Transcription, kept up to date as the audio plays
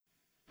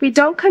We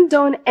don't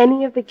condone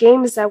any of the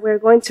games that we're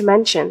going to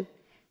mention.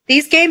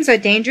 These games are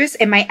dangerous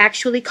and might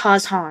actually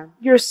cause harm.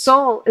 Your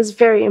soul is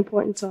very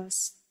important to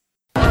us.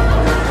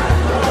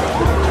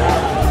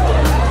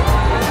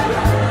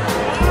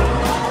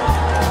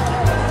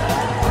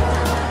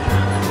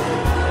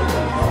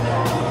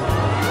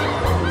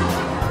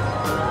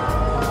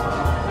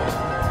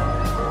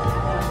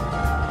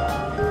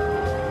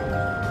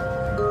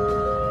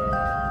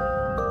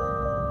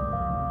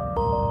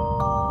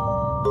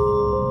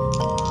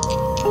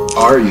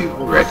 Are you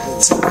ready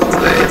to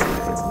play?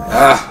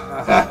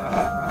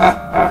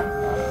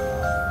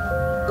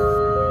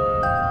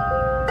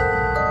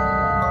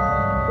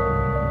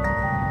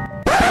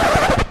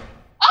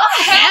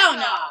 Oh, hell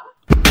no!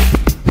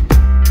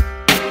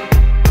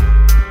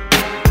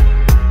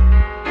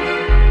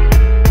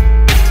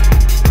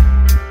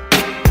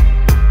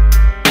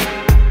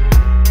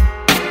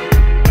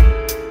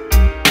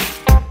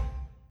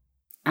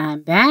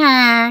 I'm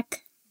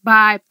back.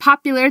 By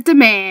popular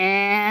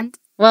demand.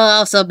 Well,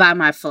 also by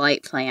my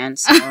flight plan.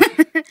 So.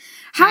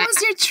 How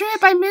was your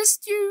trip? I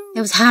missed you.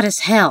 It was hot as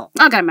hell.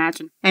 I can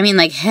imagine. I mean,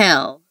 like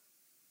hell.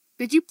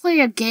 Did you play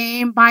a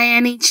game by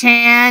any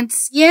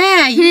chance?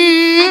 Yeah,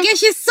 I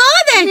guess you saw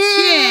that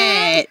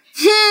shit.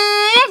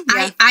 Yeah.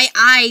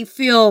 I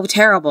feel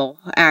terrible,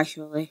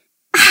 actually.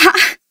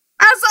 As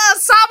a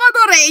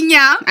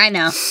Salvadoreña, I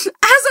know. as a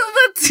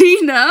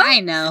Latina, I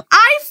know.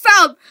 I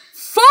felt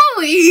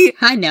fully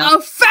I know.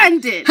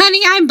 offended.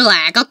 Honey, I'm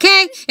black,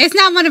 okay? It's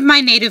not one of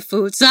my native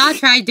foods, so I'll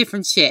try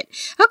different shit.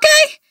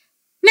 Okay?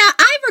 Now,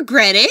 I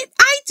regret it.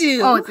 I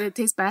do. Oh, did it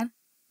taste bad?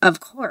 Of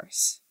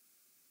course.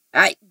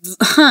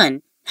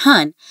 Hun,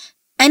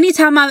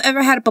 anytime I've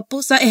ever had a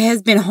pupusa, it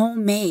has been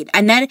homemade.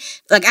 I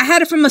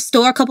had it from a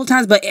store a couple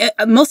times, but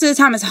most of the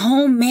time it's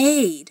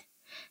homemade.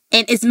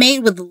 And it's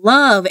made with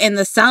love, and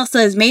the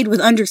salsa is made with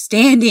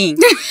understanding.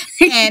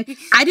 And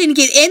I didn't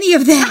get any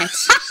of that.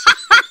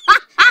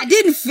 I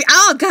didn't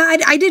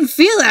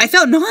feel it. I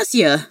felt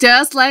nausea.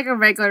 Just like a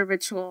regular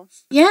ritual.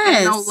 Yes.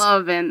 And no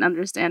love and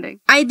understanding.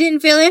 I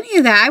didn't feel any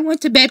of that. I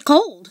went to bed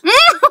cold.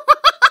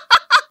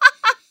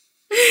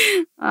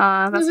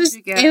 That's what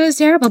you get. It was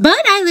terrible. But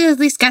I at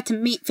least got to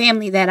meet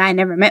family that I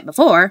never met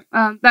before.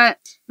 That's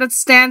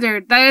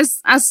standard. That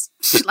is, as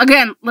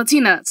again,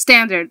 Latina,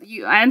 standard.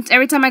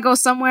 Every time I go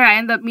somewhere, I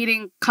end up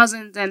meeting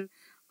cousins and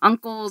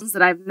uncles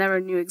that I've never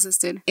knew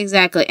existed.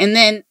 Exactly. And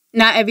then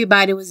not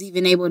everybody was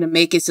even able to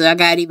make it, so I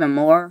got even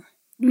more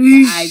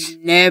I've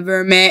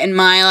never met in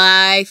my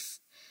life.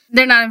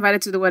 They're not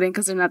invited to the wedding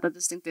because they're not that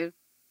distinctive.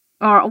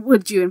 Or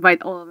would you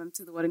invite all of them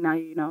to the wedding now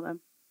you know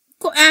them?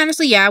 Well,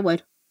 honestly, yeah, I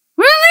would.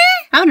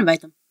 Really? I would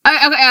invite them.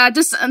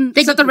 Just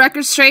set the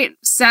record straight.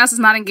 Sass is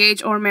not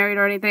engaged or married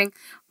or anything.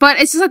 But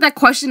it's just like that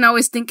question I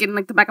always think in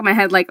like the back of my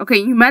head. Like, okay,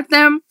 you met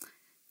them.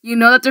 You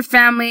know that they're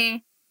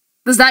family.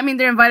 Does that mean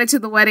they're invited to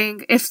the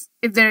wedding? If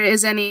there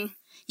is any.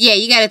 Yeah,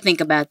 you got to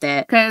think about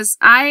that. Because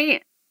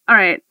I'm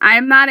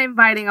not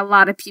inviting a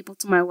lot of people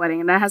to my wedding.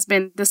 And that has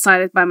been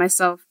decided by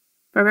myself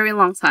for a very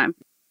long time.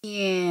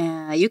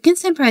 Yeah, you can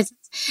send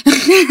presents.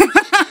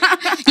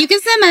 You can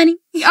send money.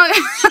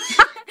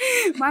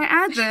 My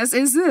address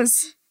is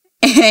this.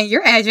 And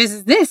your address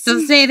is this, so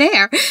stay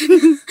there.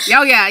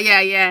 Oh,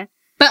 yeah.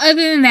 But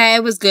other than that,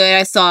 it was good.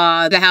 I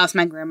saw the house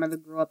my grandmother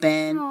grew up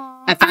in.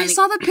 I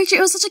saw the picture.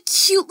 It was such a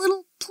cute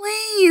little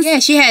place. Yeah,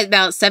 she had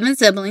about 7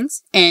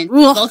 siblings, and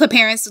both her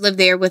parents lived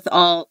there with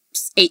all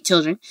 8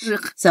 children.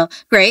 Ugh. So,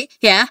 great.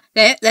 Yeah,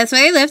 that's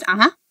where they lived.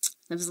 It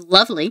was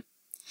lovely.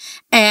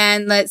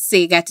 And let's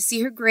see, got to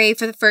see her grave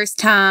for the first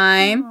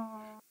time.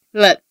 Aww.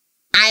 Look,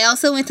 I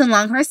also went to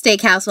Longhorn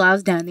Steakhouse while I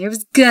was down there. It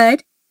was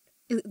good.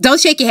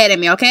 Don't shake your head at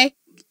me, okay?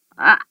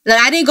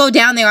 I didn't go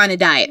down there on a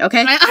diet,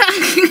 okay? All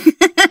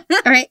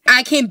right,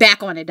 I came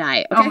back on a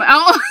diet, okay?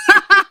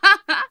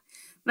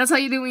 That's how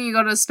you do when you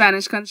go to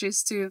Spanish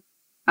countries, too.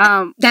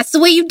 That's the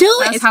way you do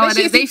it. That's how it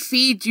is. They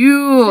feed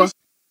you.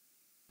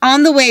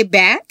 On the way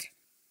back,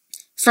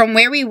 from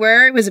where we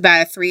were, it was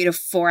about a 3 to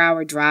 4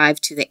 hour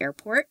drive to the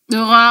airport.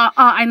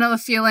 I know the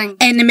feeling.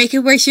 And to make it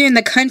worse, you're in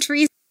the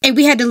country. And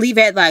we had to leave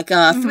at like 3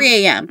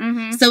 a.m.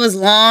 Mm-hmm. So it was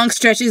long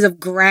stretches of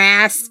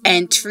grass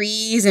and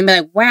trees and be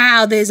like,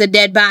 wow, there's a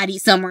dead body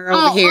somewhere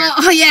over here.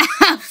 Oh, yeah,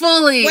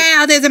 fully.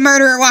 Wow, there's a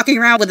murderer walking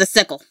around with a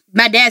sickle.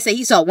 My dad said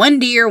he saw 1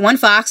 deer, 1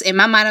 fox. In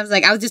my mind,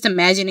 I was just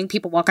imagining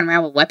people walking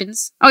around with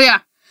weapons. Oh,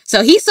 yeah.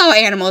 So he saw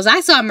animals.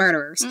 I saw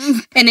murderers.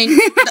 And then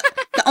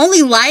the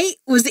only light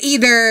was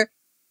either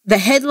the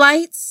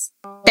headlights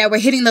that were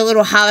hitting the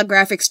little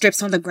holographic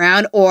strips on the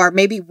ground, or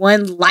maybe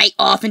one light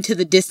off into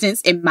the distance.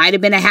 It might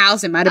have been a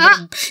house. It might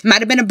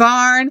have been a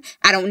barn.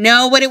 I don't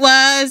know what it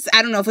was.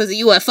 I don't know if it was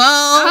a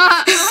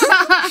UFO,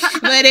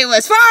 but it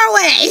was far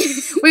away.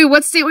 Wait,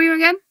 what state were you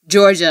again?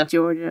 Georgia.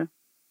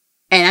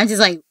 And I'm just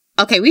like,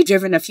 okay, we've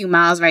driven a few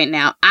miles right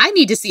now. I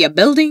need to see a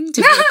building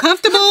to feel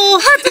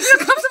comfortable.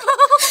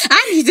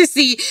 I need to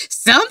see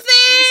something.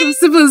 Some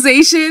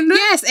civilization.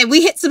 Yes, and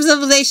we hit some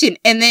civilization.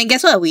 And then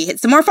guess what? We hit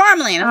some more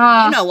farmland.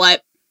 You know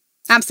what?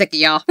 I'm sick of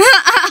y'all.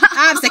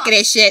 I'm sick of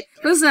this shit.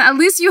 Listen, at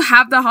least you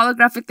have the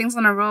holographic things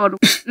on the road.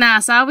 Nah,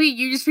 Salvi,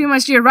 you just pretty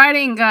much, you're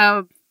riding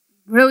you're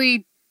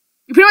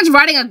pretty much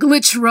riding a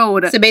glitch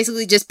road. So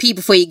basically just pee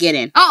before you get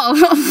in. Oh,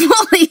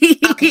 fully.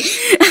 Okay.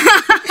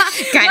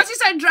 Once you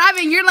start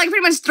driving, you're like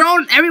pretty much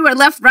thrown everywhere.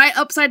 Left, right,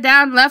 upside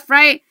down, left,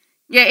 right.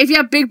 Yeah, if you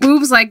have big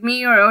boobs like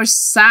me or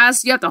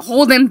Sass, you have to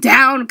hold them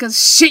down because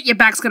shit, your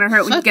back's gonna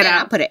hurt when you get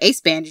out. I'll put an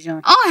ace bandage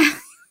on. Oh,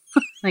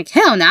 like,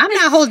 hell no, I'm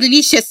not holding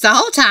these shits the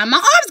whole time. My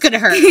arm's gonna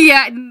hurt.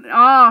 yeah.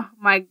 Oh,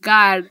 my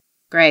God.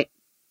 Great.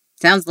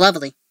 Sounds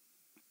lovely.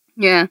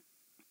 Yeah.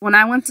 When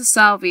I went to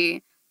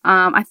Salvi,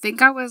 I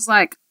think I was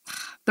like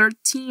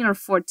 13 or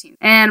 14.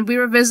 And we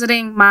were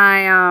visiting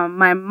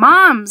my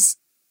mom's,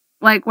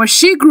 like, where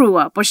she grew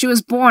up, where she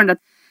was born.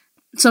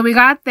 So we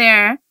got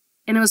there,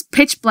 and it was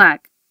pitch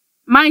black.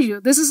 Mind you,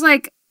 this is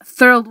like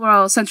third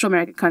world Central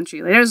American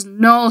country. Like, there's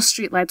no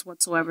streetlights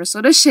whatsoever.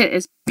 So this shit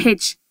is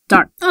pitch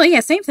dark. Oh, yeah,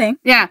 same thing.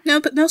 Yeah.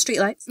 No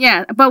streetlights.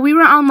 Yeah, but we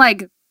were on,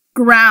 like,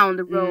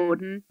 ground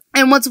road. Mm-hmm.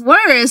 And what's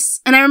worse,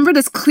 and I remember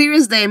this clear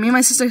as day, me and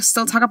my sister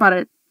still talk about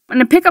it, in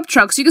the pickup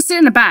truck, so you can sit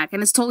in the back,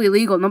 and it's totally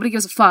legal. Nobody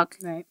gives a fuck.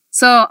 Right.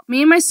 So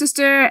me and my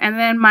sister, and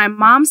then my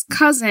mom's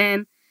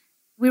cousin,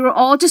 we were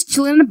all just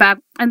chilling in the back,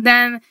 and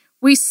then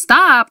we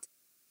stopped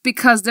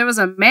because there was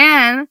a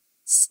man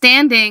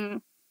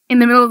standing in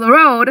the middle of the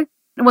road.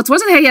 And what's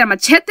worse, he had a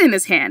machete in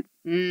his hand.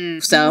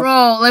 So,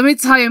 bro, let me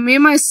tell you, me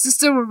and my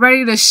sister were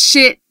ready to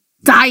shit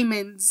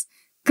diamonds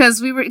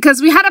because we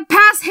had to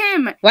pass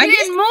him. He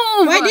didn't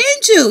move. Why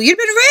didn't you? You'd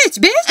been rich,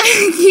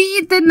 bitch.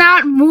 He did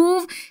not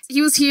move.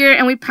 He was here,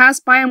 and we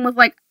passed by him with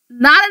like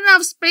not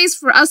enough space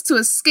for us to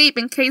escape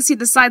in case he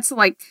decides to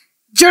like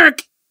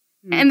jerk.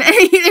 And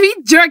if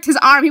he jerked his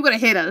arm, he would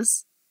have hit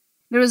us.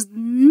 There was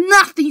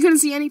nothing. You couldn't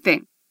see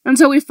anything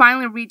until we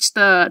finally reached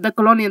the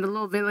colonia, the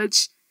little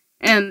village.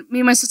 And me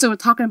and my sister were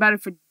talking about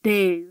it for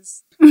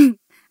days.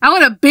 I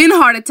would have been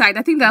heart attacked.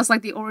 I think that's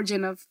like the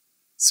origin of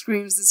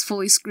Screams, is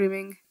fully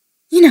screaming.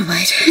 You know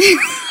what?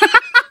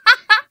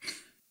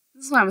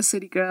 This is why I'm a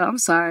city girl. I'm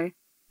sorry.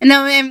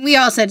 No, and we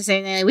all said the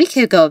same thing. We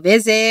could go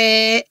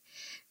visit.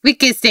 We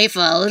could stay for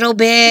a little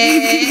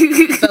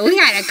bit. But we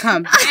gotta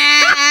come back.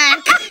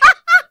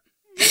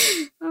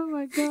 Oh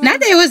my God. Not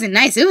that it wasn't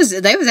nice. There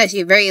was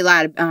actually a very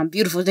lot of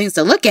beautiful things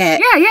to look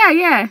at.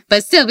 Yeah.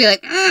 But still be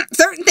like,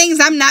 certain things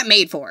I'm not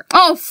made for.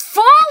 Oh,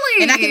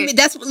 fully. And I can,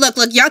 look,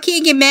 y'all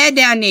can't get mad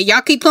down there.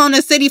 Y'all keep calling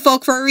us city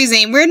folk for a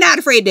reason. We're not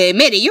afraid to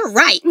admit it. You're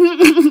right.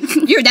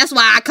 That's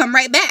why I come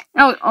right back.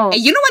 Oh. And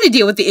you don't want to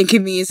deal with the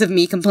inconvenience of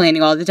me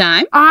complaining all the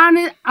time.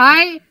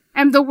 I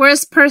am the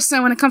worst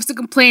person when it comes to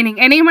complaining.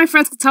 Any of my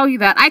friends can tell you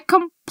that. I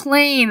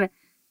complain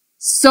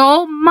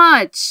so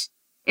much.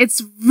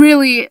 It's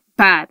really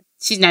bad.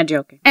 She's not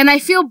joking. And I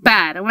feel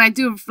bad when I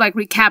do like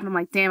recap. I'm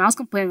like, damn, I was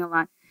complaining a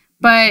lot.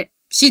 But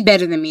she's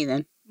better than me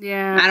then.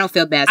 Yeah. I don't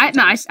feel bad.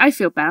 I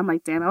feel bad. I'm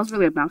like, damn, I was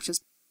really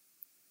obnoxious.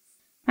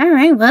 All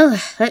right, well,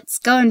 let's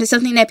go into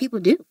something that people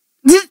do.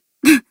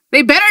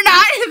 They better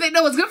not if they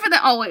know what's good for them.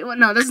 Oh, wait, well,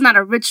 no, this is not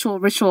a ritual.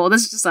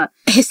 This is just a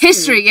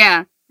history,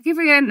 yeah. I keep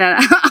forgetting that.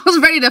 I was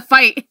ready to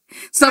fight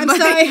somebody.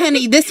 I'm sorry,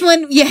 honey. This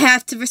one you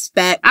have to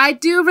respect. I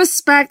do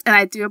respect, and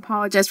I do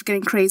apologize for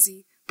getting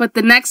crazy. But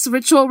the next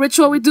ritual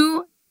we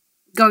do,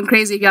 going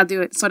crazy if y'all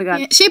do it. Swear to God.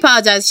 Yeah, she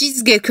apologized. She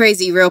just get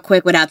crazy real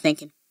quick without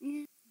thinking.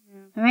 Yeah.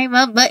 All right,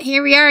 well, but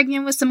here we are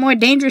again with some more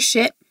dangerous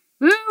shit.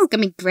 Woo. It's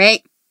gonna be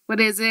great. What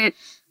is it?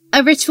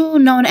 A ritual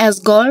known as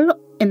Gol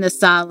in the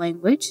Sa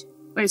language.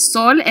 Wait,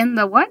 Sol in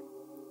the what?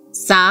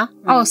 Sa.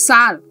 Oh,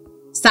 Sal.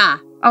 Sa.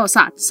 Oh,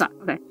 Sa.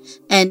 Okay.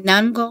 And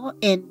Nango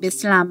in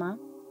Bislama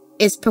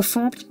is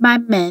performed by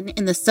men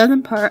in the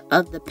southern part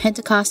of the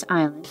Pentecost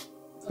Island,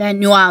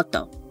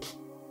 Vanuatu.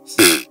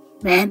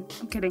 Man,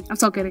 I'm kidding. I'm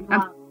so kidding.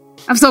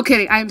 I'm so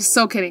kidding. I am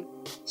so kidding.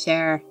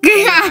 Sure.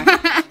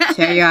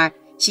 Sure you are.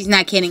 She's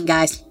not kidding,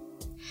 guys.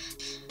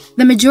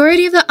 The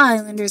majority of the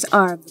islanders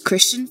are of the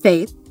Christian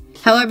faith.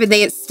 However,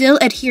 they still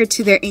adhere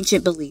to their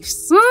ancient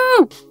beliefs.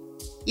 Woo!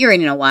 You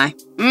already know why.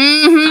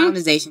 Mm-hmm.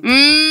 Colonization.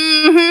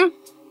 Mm-hmm.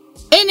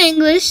 In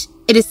English,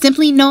 it is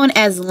simply known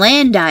as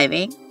land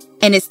diving,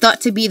 and it's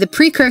thought to be the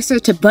precursor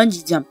to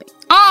bungee jumping.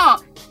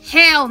 Oh,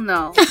 hell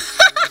no.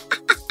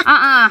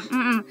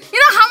 Mm-mm. You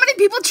know how many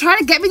people try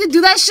to get me to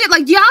do that shit?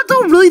 Like, y'all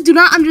do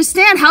not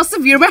understand how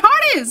severe my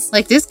heart is.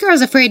 Like, this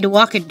girl's afraid to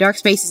walk in dark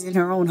spaces in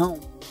her own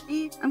home.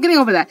 I'm getting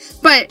over that.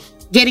 But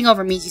getting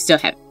over means you still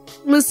have it.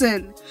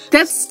 Listen,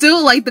 that's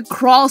still like the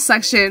crawl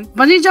section.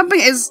 Bungee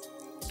jumping is...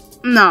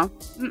 No.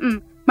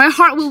 Mm-mm. My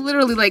heart will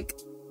literally, like,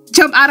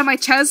 jump out of my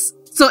chest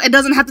so it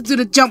doesn't have to do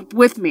the jump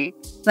with me.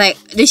 Like,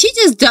 did she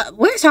just...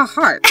 Where's her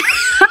heart?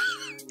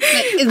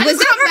 Like, was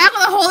that back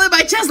with a hole in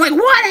my chest? Like,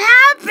 what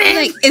happened?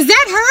 Like, is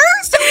that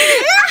hers?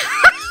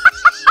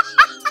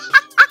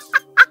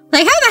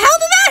 Like, how the hell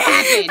did that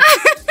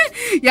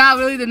happen? Y'all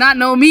really did not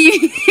know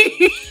me.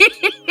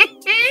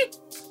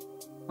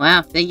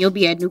 Wow, then you'll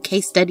be a new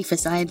case study for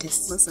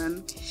scientists.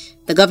 Listen.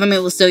 The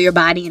government will steal your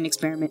body and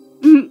experiment.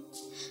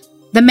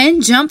 The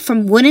men jump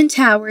from wooden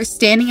towers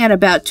standing at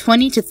about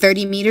 20 to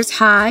 30 meters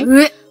high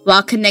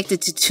while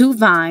connected to 2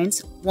 vines,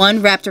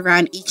 one wrapped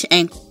around each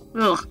ankle.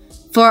 Ugh.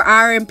 For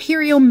our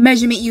imperial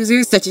measurement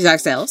users, such as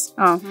ourselves,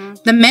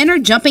 the men are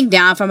jumping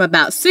down from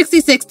about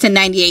 66 to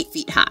 98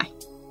 feet high.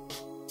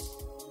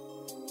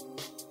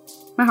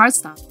 My heart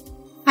stopped.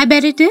 I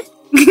bet it did.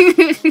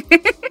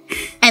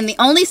 And the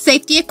only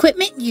safety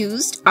equipment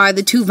used are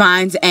the 2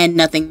 vines and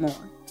nothing more.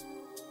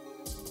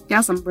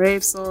 Got some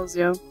brave souls,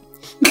 yo.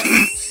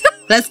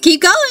 Let's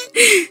keep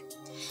going.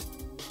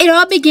 It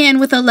all began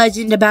with a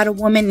legend about a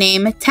woman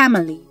named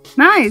Tamali,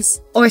 Nice.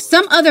 or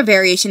some other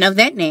variation of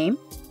that name,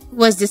 who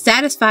was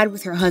dissatisfied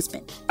with her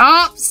husband.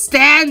 Oh,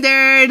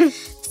 standard.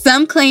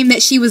 Some claim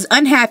that she was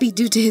unhappy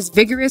due to his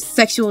vigorous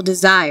sexual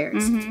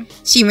desires.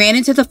 She ran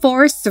into the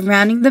forest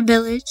surrounding the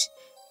village.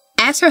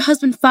 As her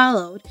husband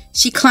followed,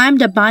 she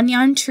climbed a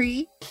banyan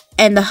tree,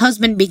 and the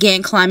husband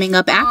began climbing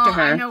up after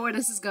her. I know where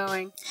this is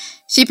going.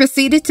 She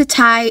proceeded to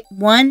tie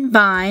 1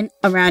 vine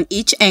around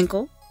each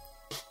ankle,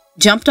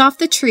 jumped off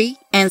the tree,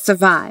 and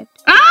survived.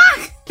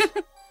 Ah!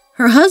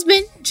 Her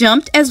husband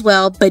jumped as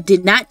well, but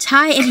did not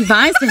tie any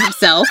vines to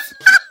himself.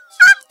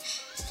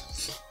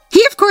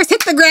 He, of course,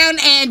 hit the ground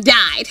and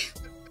died.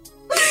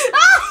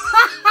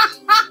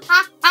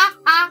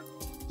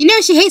 You know,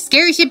 she hates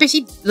scary shit, but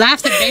she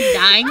laughs at men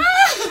dying.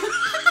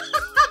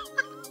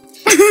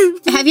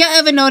 Have y'all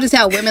ever noticed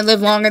how women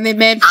live longer than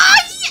men? Oh,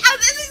 yeah,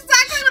 that's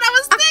exactly what I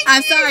was thinking.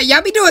 I'm sorry,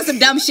 y'all be doing some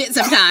dumb shit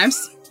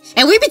sometimes.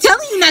 And we be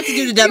telling you not to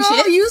do the dumb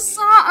shit. You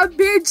saw a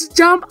bitch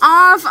jump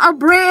off a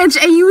branch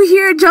and you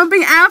hear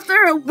jumping after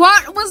her.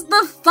 What was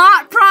the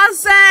thought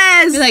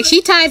process? Be like,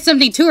 she tied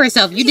something to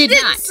herself. You did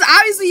not.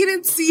 Obviously, you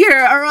didn't see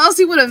her, or else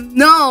you would have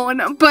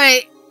known.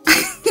 But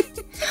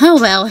Oh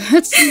well,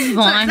 let's move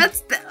on. I'm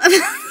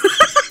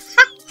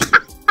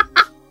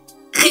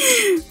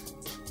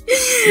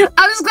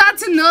just glad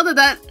to know that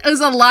that is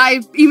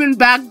alive even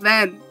back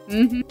then.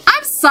 I'm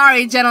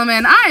sorry,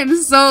 gentlemen. I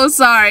am so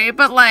sorry,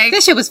 but like,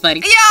 That shit was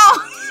funny. yo.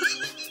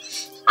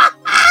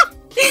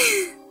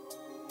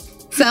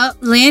 So,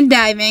 land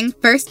diving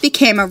first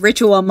became a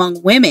ritual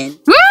among women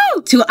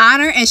Woo! to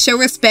honor and show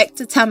respect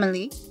to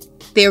Tamali,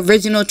 the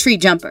original tree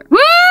jumper.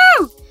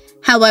 Woo!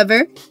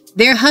 However,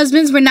 their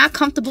husbands were not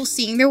comfortable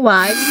seeing their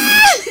wives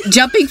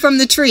jumping from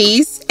the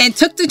trees and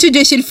took the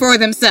tradition for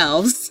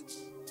themselves.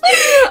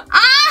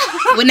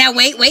 Well, now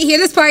wait, hear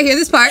this part.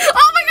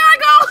 Oh my god,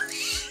 go!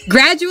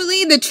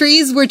 Gradually, the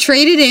trees were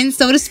traded in,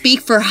 so to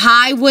speak, for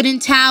high wooden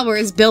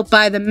towers built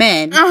by the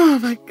men, Oh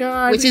my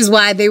god. which is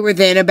why they were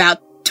then about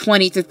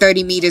 20 to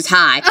 30 meters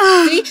high.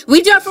 See,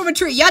 we jumped from a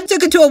tree. Y'all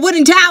took it to a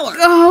wooden tower.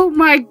 Oh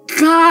my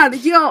god.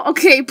 Yo,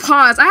 okay,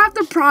 pause. I have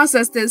to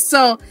process this.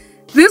 So,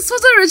 this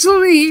was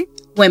originally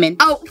Women.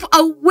 a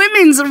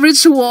women's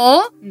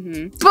ritual, but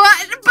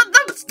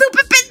the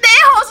stupid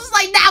pendejos was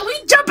like, nah, we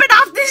jumping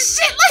off this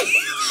shit.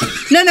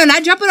 Like, No,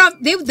 not jumping off.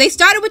 They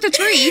started with the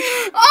tree.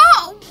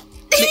 oh,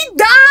 he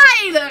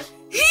died.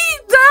 He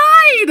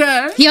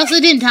died. He also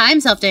didn't tie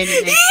himself to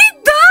anything. He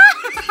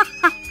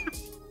died.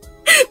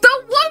 The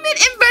woman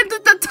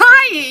invented the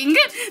tying.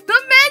 The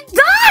men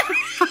died.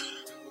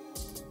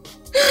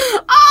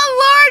 Oh,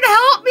 Lord,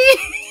 help me.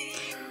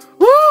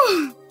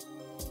 Woo.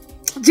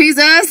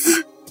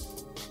 Jesus.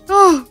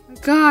 Oh, my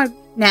God.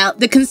 Now,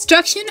 the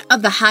construction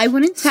of the high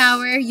wooden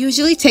tower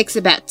usually takes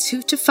about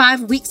 2 to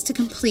 5 weeks to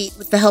complete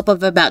with the help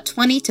of about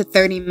 20 to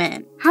 30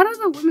 men. How do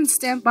the women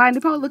stand by and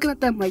they're probably looking at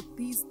them like,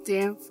 these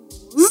damn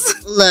fools?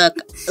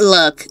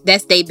 Look,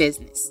 that's their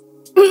business.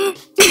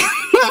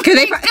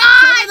 Because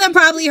some of them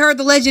probably heard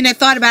the legend and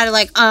thought about it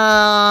like,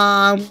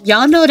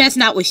 y'all know that's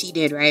not what she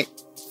did, right?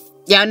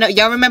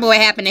 Y'all remember what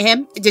happened to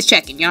him? Just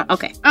checking, y'all.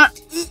 Okay.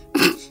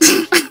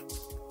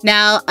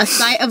 Now, a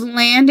site of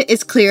land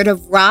is cleared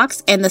of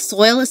rocks and the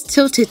soil is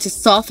tilted to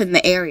soften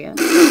the area.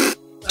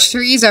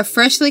 Trees are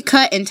freshly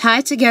cut and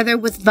tied together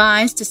with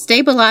vines to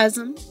stabilize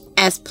them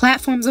as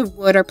platforms of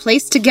wood are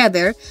placed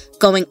together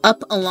going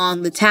up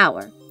along the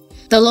tower.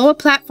 The lower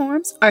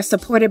platforms are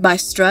supported by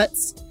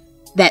struts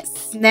that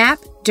snap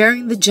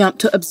during the jump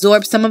to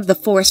absorb some of the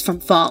force from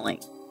falling.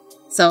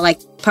 So, like,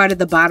 part of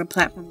the bottom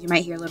platform, you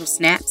might hear little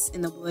snaps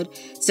in the wood.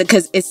 So,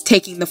 because it's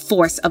taking the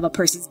force of a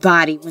person's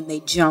body when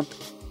they jump.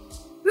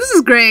 This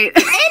is great.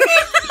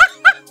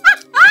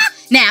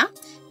 Now,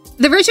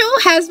 the ritual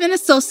has been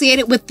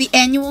associated with the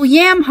annual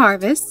yam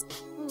harvest.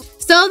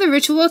 So, the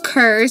ritual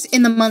occurs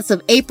in the months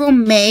of April,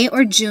 May,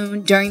 or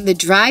June during the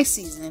dry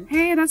season.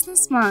 Hey, that's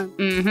this month.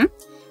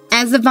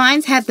 As the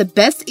vines have the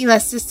best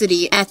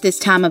elasticity at this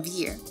time of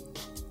year.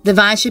 The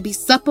vine should be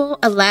supple,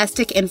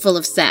 elastic, and full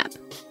of sap.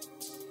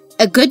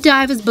 A good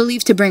dive is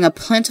believed to bring a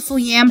plentiful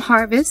yam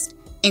harvest,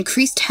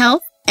 increased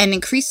health, and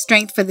increased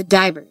strength for the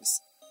divers.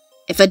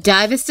 If a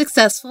dive is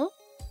successful,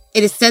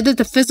 it is said that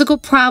the physical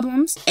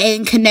problems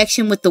in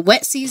connection with the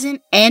wet season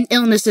and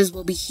illnesses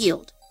will be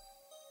healed.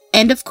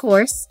 And of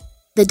course,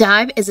 the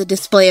dive is a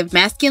display of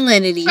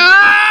masculinity,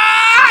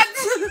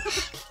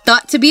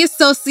 thought to be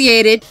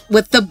associated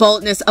with the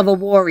boldness of a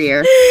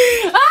warrior.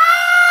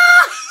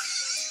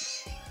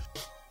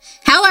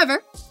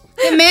 However,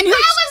 the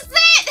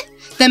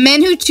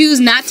men who choose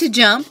not to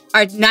jump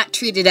are not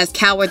treated as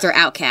cowards or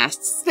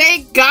outcasts.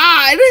 Thank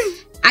God.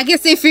 I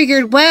guess they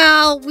figured,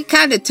 well, we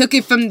kind of took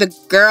it from the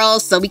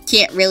girls, so we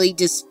can't really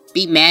just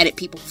be mad at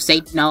people who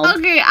say no.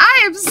 Okay,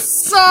 I am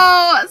so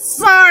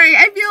sorry.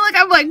 I feel like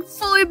I'm like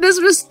fully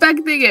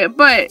disrespecting it,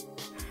 but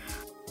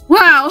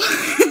wow.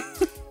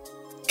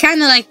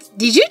 Kind of like,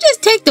 did you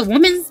just take the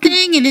woman's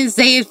thing and then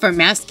say it for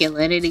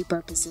masculinity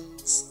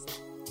purposes?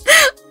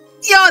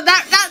 Yo,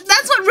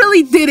 that's what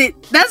really did it.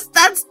 That's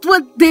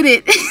what did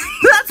it.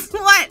 That's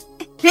what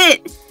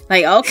hit.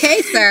 Like,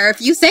 okay, sir,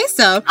 if you say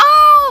so.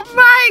 Oh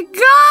my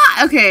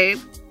God. Okay.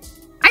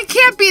 I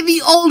can't be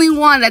the only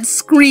one that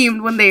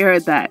screamed when they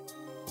heard that.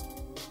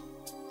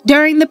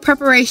 During the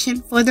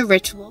preparation for the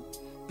ritual,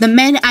 the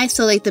men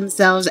isolate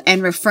themselves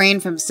and refrain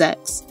from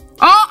sex.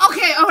 Oh,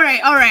 okay,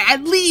 alright.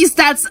 At least.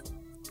 I'm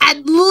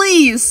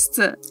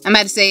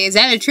about to say, is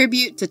that a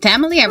tribute to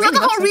Tamale? I really the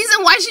hope whole so.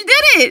 reason why she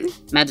did it.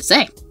 I'm about to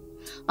say.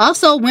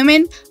 Also,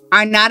 women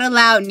are not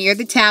allowed near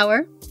the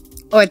tower,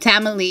 or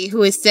Tamale,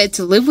 who is said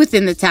to live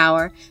within the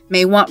tower,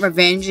 may want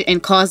revenge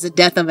and cause the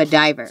death of a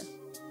diver.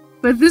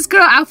 But this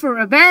girl out for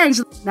revenge,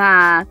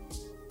 nah,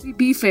 we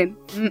beefing.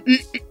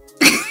 This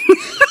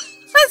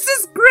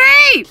is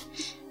great.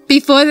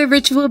 Before the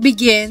ritual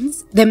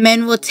begins, the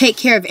men will take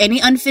care of any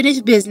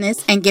unfinished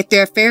business and get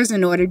their affairs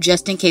in order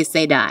just in case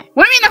they die.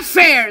 What do you mean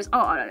affairs?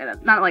 Oh,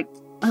 not like,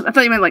 I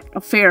thought you meant like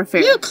affair.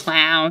 You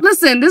clown.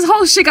 Listen, this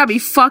whole shit got me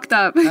fucked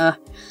up.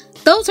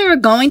 Those who are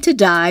going to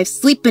dive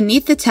sleep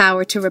beneath the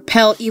tower to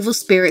repel evil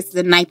spirits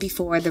the night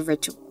before the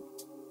ritual.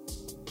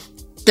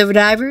 The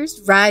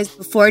divers rise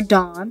before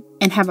dawn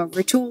and have a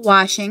ritual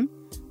washing,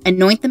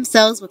 anoint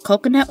themselves with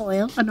coconut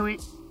oil,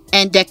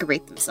 and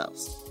decorate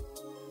themselves.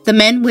 The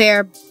men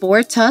wear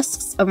boar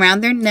tusks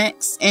around their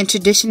necks and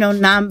traditional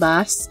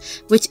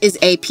nambas, which is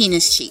a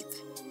penis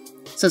sheath.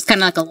 So it's kind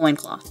of like a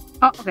loincloth.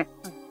 Oh, okay.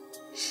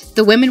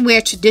 The women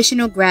wear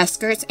traditional grass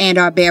skirts and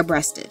are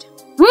bare-breasted.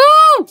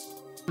 Woo!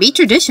 Be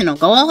traditional.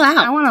 Go all out.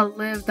 I want to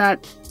live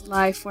that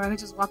life where I could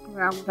just walk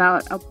around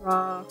without a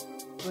bra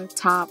or a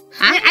top.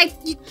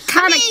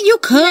 You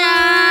could.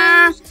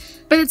 Yeah,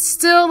 but it's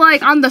still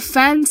like on the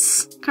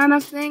fence kind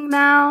of thing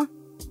now.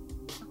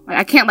 Like,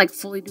 I can't like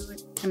fully do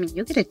it. I mean,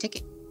 you'll get a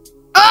ticket.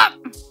 Oh!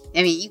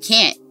 I mean, you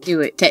can't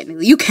do it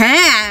technically. You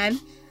can,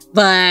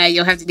 but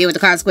you'll have to deal with the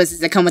consequences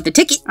that come with the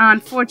ticket.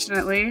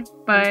 Unfortunately,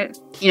 but...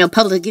 You know,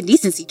 public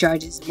indecency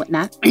charges and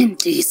whatnot.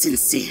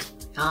 Indecency.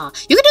 Oh,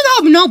 you can do the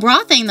whole no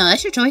bra thing, though.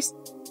 That's your choice.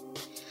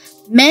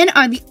 Men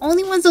are the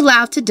only ones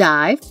allowed to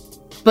dive,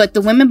 but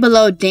the women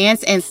below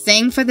dance and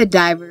sing for the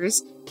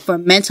divers for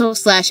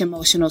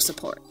mental/emotional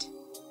support.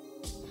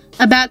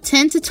 About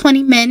 10 to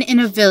 20 men in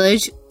a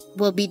village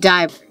will be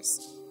divers.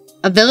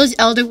 A village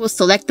elder will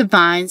select the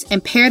vines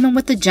and pair them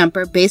with the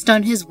jumper based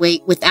on his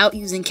weight without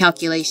using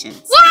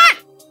calculations. What?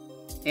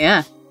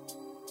 Yeah.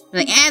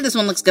 Like, this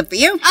one looks good for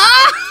you.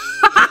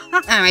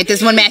 Alright,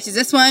 this one matches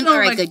this one.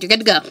 Alright, good. You're good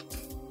to go.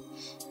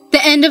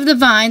 The end of the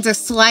vines are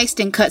sliced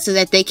and cut so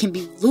that they can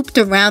be looped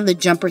around the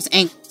jumper's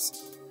ankles.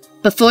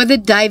 Before the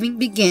diving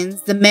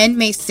begins, the men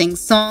may sing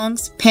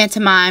songs,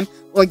 pantomime,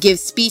 or give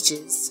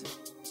speeches.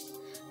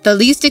 The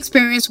least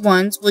experienced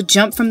ones will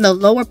jump from the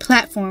lower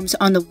platforms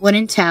on the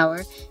wooden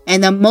tower,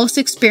 and the most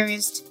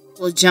experienced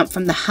will jump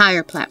from the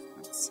higher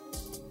platforms.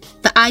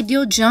 The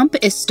ideal jump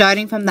is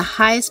starting from the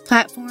highest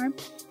platform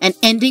and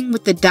ending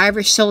with the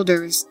diver's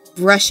shoulders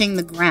brushing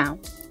the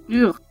ground.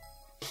 Ew.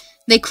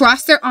 They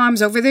cross their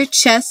arms over their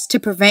chests to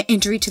prevent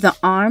injury to the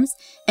arms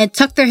and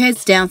tuck their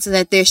heads down so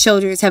that their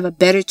shoulders have a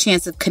better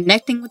chance of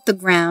connecting with the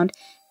ground,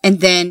 and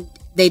then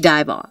they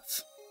dive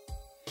off.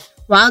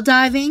 While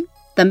diving,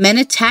 the men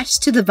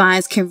attached to the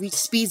vines can reach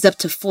speeds up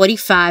to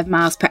 45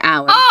 miles per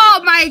hour.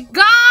 Oh my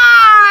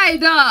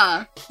God!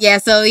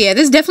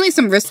 There's definitely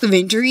some risk of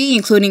injury,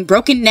 including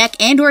broken neck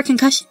and or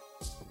concussion.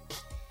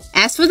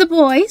 As for the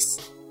boys,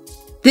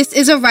 this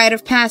is a rite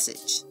of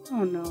passage.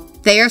 Oh no.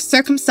 They are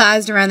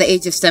circumcised around the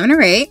age of 7 or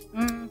 8,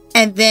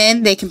 and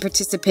then they can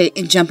participate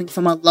in jumping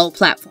from a low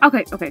platform.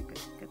 Okay, good.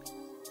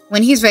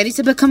 When he's ready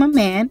to become a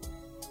man,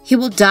 he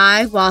will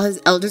dive while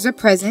his elders are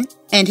present,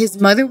 and his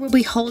mother will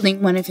be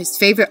holding one of his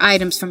favorite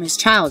items from his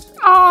childhood.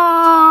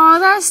 Oh,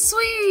 that's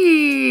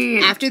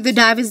sweet. After the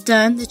dive is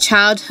done, the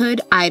childhood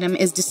item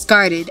is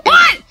discarded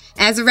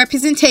as a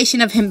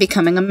representation of him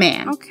becoming a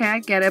man. Okay, I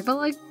get it, but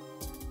like...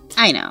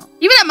 I know.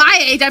 Even at my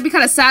age, I'd be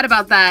kind of sad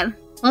about that.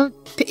 Well,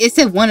 it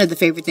said one of the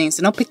favorite things,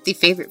 so don't pick the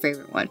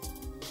favorite one.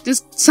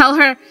 Just tell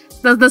her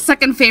the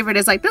second favorite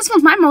is like, this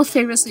one's my most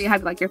favorite, so you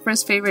have like your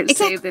first favorite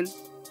saved and...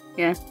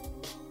 Yeah.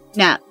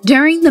 Now,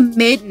 during the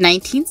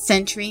mid-19th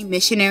century,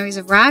 missionaries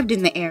arrived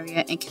in the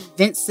area and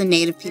convinced the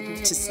native people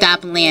to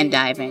stop land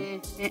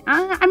diving.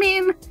 I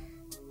mean,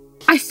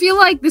 I feel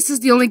like this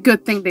is the only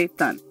good thing they've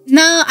done.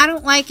 No, I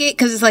don't like it,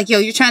 because it's like, yo,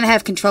 you're trying to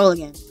have control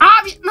again.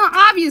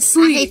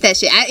 Obviously. I hate that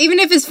shit. Even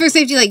if it's for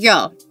safety, like,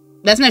 yo,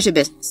 that's not your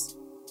business.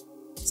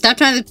 Stop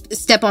trying to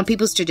step on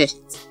people's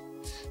traditions.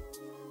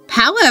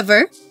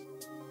 However,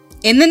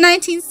 in the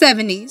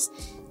 1970s,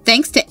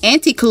 thanks to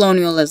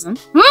anti-colonialism,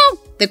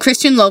 the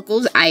Christian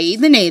locals, i.e.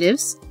 the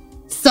natives,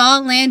 saw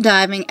land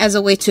diving as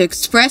a way to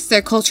express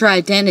their cultural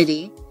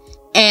identity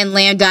and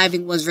land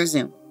diving was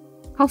resumed.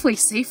 Hopefully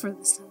safer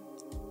this time.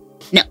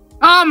 No,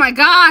 Oh my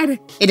god!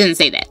 it doesn't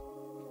say that.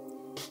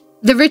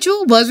 The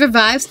ritual was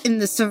revived in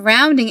the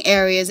surrounding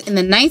areas in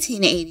the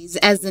 1980s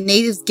as the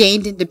natives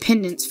gained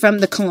independence from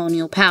the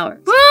colonial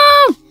powers.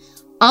 Woo!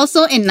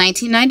 Also in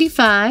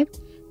 1995,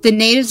 the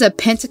natives of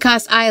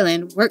Pentecost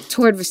Island worked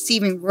toward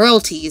receiving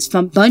royalties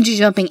from bungee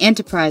jumping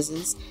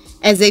enterprises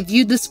as they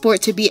viewed the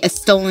sport to be a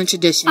stolen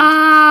tradition.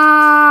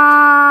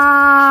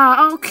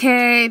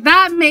 Okay,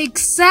 that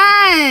makes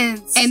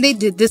sense. And they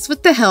did this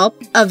with the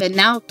help of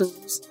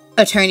Vanuatu's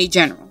Attorney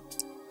General.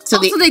 So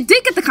they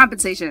did get the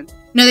compensation.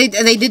 No,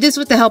 they did this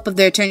with the help of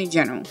their Attorney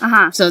General.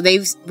 Uh-huh. So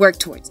they've worked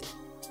towards it.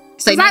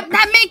 So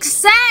that makes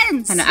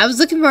sense. I know. I was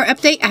looking for an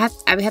update. I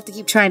would have to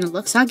keep trying to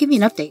look, so I'll give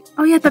you an update.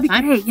 Oh yeah, that'd be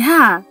great.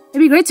 Yeah, it'd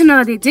be great to know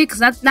that they did, because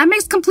that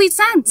makes complete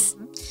sense.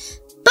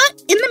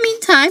 But in the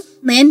meantime,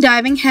 land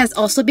diving has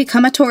also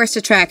become a tourist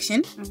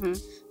attraction,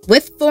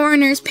 with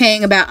foreigners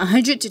paying about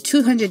 $100 to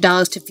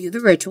 $200 to view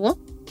the ritual.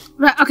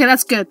 Right, okay,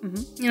 that's good.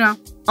 You know.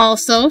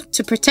 Also,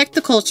 to protect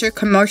the culture,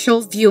 commercial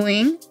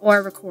viewing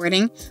or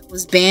recording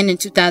was banned in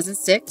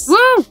 2006.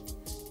 Woo!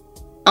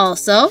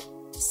 Also,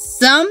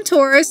 some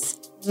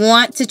tourists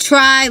want to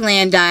try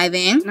land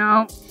diving,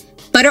 No.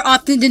 but are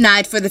often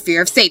denied for the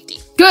fear of safety.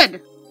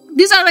 Good.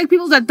 These are like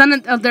people that done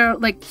it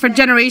for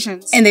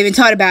generations. And they've been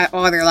taught about it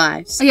all their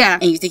lives. Yeah.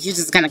 And you think you're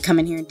just gonna come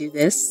in here and do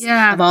this?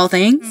 Yeah. Of all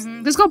things?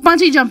 Just go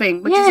bungee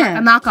jumping, which is like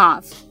a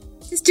knockoff.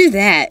 Just do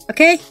that,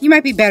 okay? You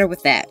might be better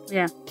with that.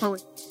 Yeah,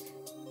 totally.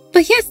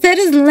 But yes, that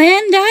is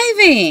land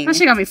diving. That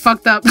shit got me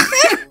fucked up.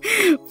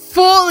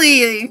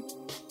 Fully.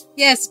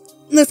 Yes,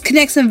 let's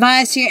connect some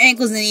vines to your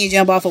ankles and then you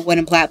jump off a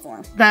wooden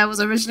platform. That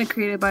was originally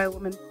created by a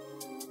woman.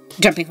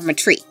 Jumping from a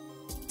tree.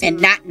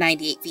 And not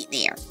 98 feet in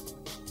the air.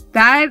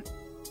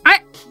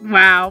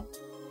 Wow.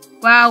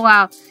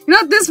 You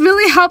know, this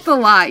really helped a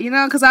lot, you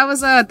know, because I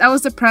was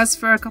depressed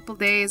for a couple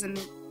days and,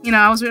 you know,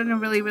 I was in a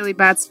really, really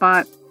bad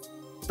spot.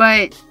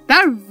 But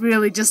that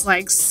really just,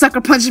 like,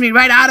 sucker punched me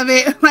right out of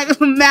it. Like,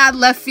 mad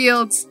left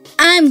fields.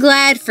 I'm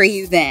glad for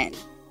you then.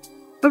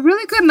 But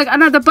really good. Like, I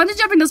know the bungee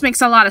jumping does make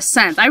a lot of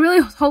sense. I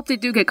really hope they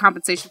do get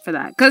compensation for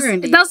that. Because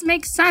it does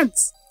make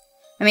sense.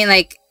 I mean,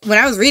 like, when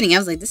I was reading, I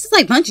was like, this is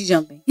like bungee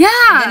jumping. Yeah.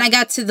 And then I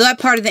got to that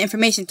part of the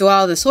information through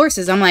all the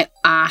sources. I'm like,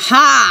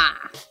 aha.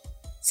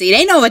 See,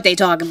 they know what they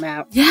talking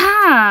about.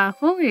 Yeah,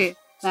 fully.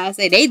 I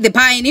say, they the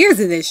pioneers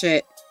of this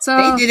shit. So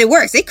they did it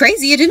worse. They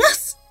crazier than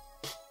us.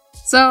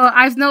 So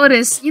I've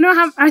noticed, you know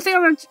how, I think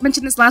I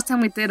mentioned this last time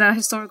we did a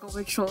historical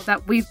ritual,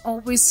 that we've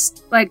always,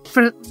 like,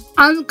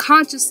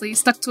 unconsciously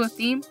stuck to a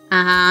theme.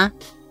 Uh-huh.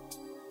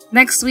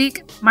 Next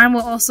week, mine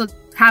will also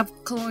have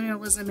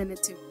colonialism in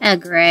it too. Oh,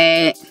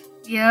 great.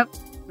 Yep.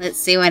 Let's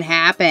see what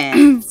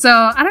happens. So,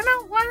 I don't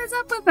know what is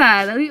up with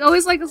that. We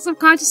always, like,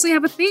 subconsciously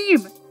have a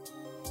theme.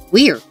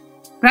 Weird.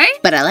 Right?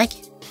 But I like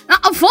it.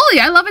 Oh,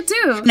 fully. I love it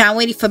too. Now I'm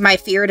waiting for my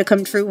fear to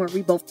come true where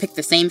we both pick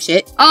the same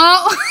shit.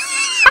 Oh.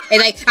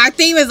 And, like, our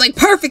theme is, like,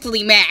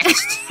 perfectly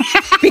matched.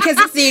 Because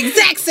it's the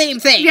exact same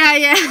thing.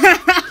 Yeah.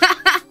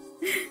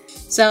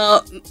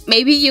 So,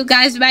 maybe you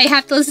guys might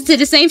have to listen to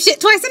the same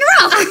shit twice in a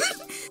row.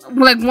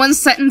 Like, one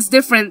sentence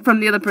different from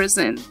the other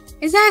person.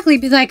 Exactly.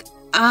 Be like,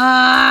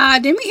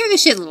 didn't we hear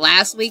this shit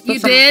last week? You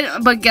did,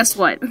 but guess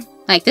what?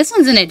 Like, this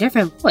one's in a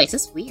different voice.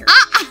 It's weird.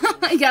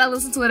 You gotta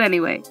listen to it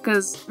anyway,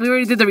 because we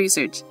already did the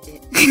research.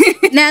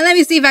 Now, let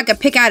me see if I can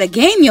pick out a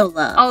game you'll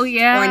love. Oh,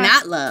 yeah. Or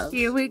not love.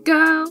 Here we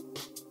go.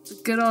 The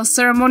good old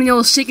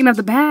ceremonial shaking of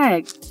the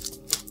bag.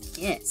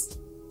 Yes.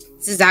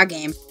 This is our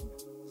game.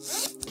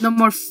 No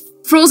more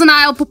Frozen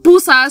Isle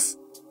pupusas.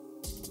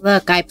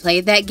 Look, I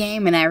played that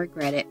game and I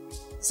regret it.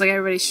 It's like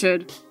everybody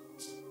should.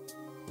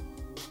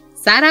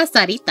 Sara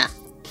Sarita.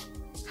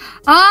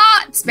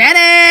 Oh,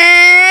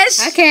 Spanish!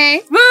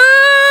 Okay.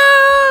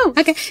 Woo!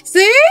 Okay.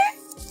 See?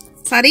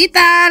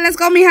 Sarita, let's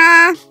go,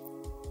 mija.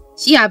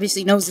 She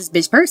obviously knows this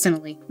bitch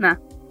personally. Nah,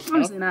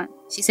 obviously not.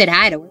 She said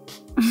hi to her.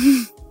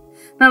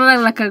 Not like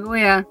La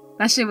Cagoya.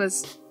 That shit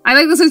was... I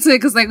like listening to it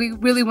because, like, we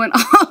really went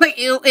all, like,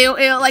 ew.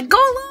 Like, go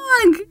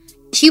along!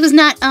 She was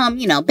not,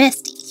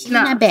 bestie. She was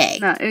not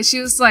bag. No, she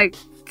was like...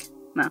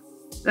 No.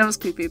 That was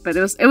creepy, but it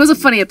was a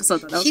funny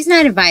episode, though. She's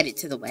not invited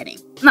to the wedding.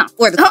 No.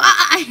 Or the...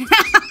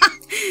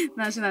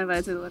 No, she's not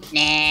invited to the wedding.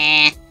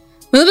 Nah.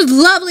 Well, it was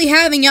lovely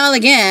having y'all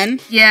again.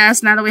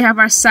 Yes, now that we have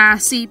our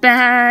sassy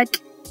back.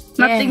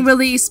 Nothing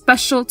really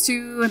special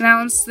to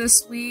announce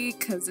this week,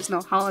 because there's no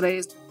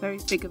holidays, very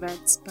big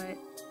events, but...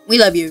 We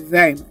love you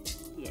very much.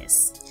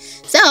 Yes.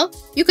 So,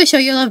 you can show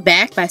your love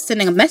back by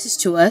sending a message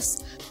to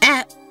us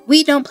at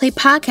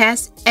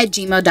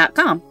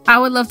wedon'tplaypodcast@gmail.com. I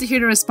would love to hear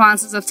the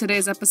responses of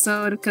today's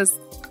episode, because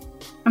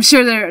I'm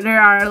sure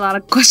there are a lot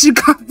of questions,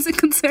 comments, and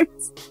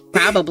concerns.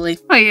 Probably.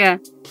 Oh, yeah.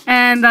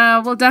 And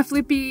we'll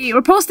definitely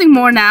we're posting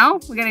more now.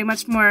 We're getting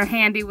much more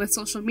handy with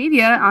social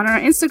media on our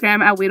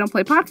Instagram at We Don't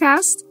Play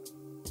Podcast.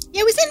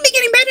 Yeah, we seem to be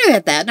getting better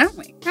at that, aren't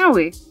we? Are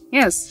we?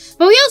 Yes.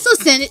 But we also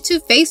send it to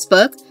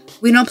Facebook,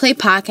 We Don't Play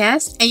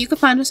Podcast, and you can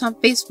find us on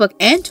Facebook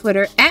and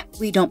Twitter at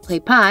We Don't Play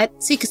Pod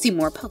so you can see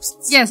more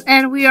posts. Yes,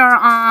 and we are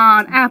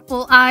on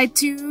Apple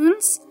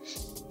iTunes.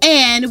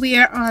 And we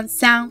are on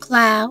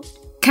SoundCloud.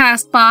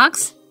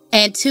 Castbox.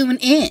 And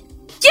TuneIn.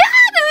 Yeah,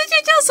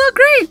 that was so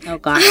great. Oh,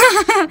 God.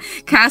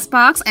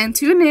 Castbox and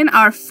TuneIn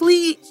are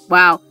free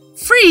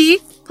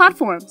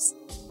platforms.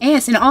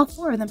 Yes, and all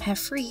 4 of them have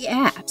free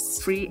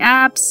apps. Free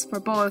apps for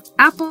both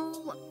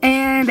Apple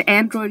and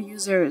Android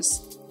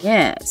users.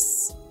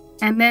 Yes.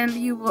 And then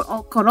you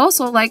could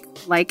also like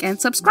and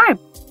subscribe.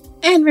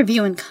 And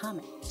review and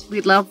comment.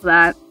 We love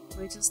that.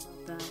 We just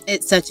love that.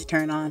 It's such a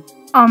turn on.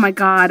 Oh my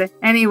god.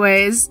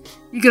 Anyways,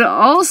 you could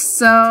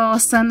also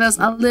send us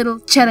a little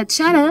cheddar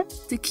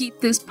to keep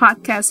this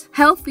podcast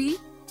healthy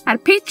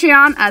at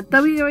Patreon at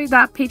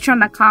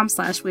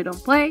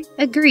www.patreon.com/wedon'tplay.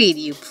 Agreed,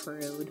 you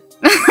prude.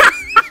 Don't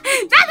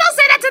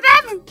say that to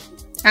them!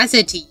 I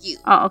said to you.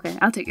 Oh, okay.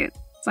 I'll take it.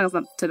 As long as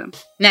not to them.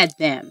 Not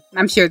them.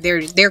 I'm sure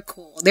they're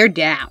cool. They're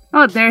down.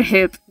 Oh, they're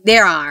hip.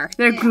 There are.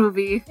 They're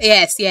groovy.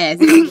 Yes.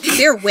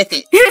 They're with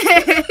it.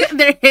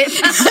 They're hip.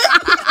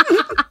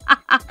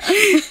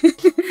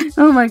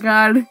 Oh my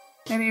god.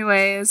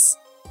 Anyways.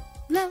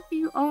 Love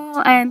you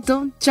all. And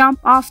don't jump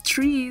off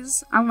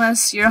trees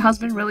unless your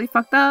husband really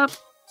fucked up.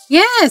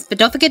 Yes, but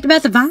don't forget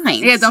about the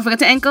vines. Yeah, don't forget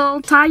to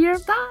ankle tie your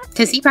thigh.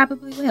 Because he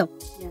probably will.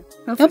 Yeah.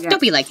 Don't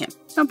be like him.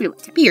 Don't be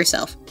like him. Be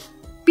yourself.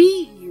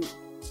 Be you.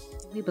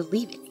 We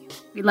believe in you.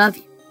 We love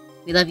you.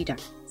 We love you,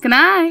 darling. Good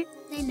night.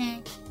 Night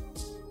night.